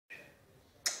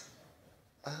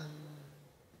Um,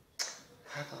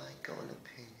 have I got an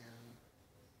opinion?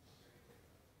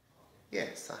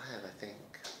 Yes, I have, I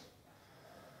think.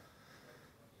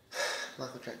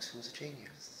 Michael Jackson was a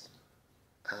genius.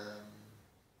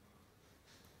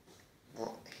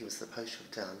 What he was supposed to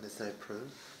have done, there's no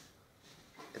proof.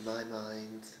 In my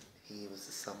mind, he was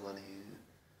someone who,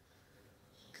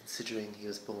 considering he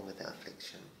was born without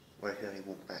affliction, where he could only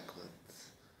walk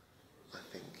backwards, I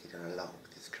think he done a lot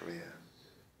with his career.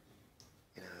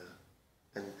 You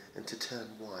know, and to turn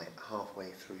white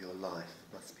halfway through your life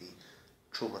must be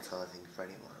traumatising for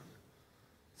anyone.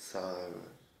 So,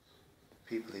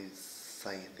 people who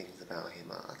say things about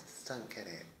him, I just don't get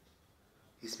it.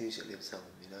 His music lives on,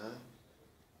 you know?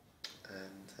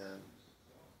 And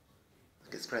I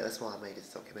think it's great, that's why I made this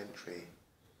documentary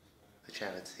for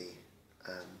charity.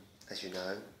 As you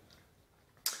know,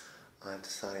 I've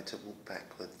decided to walk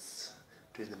backwards,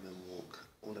 doing the moonwalk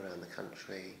all around the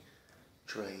country,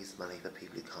 to raise money for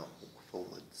people who can't walk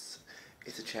forwards.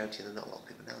 It's a charity that not a lot of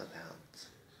people know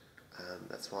about.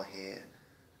 That's why here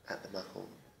at the Michael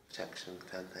Jackson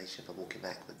Foundation for Walking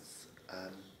Backwards,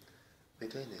 we're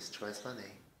doing this to raise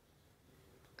money.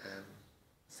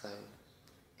 So,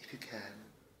 if you can,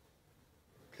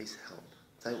 please help.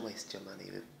 Don't waste your money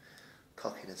with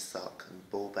cock in a sock and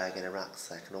ball bag in a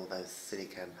rucksack and all those silly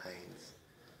campaigns.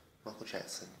 Michael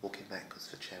Jackson, Walking Backwards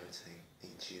for Charity,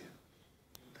 needs you.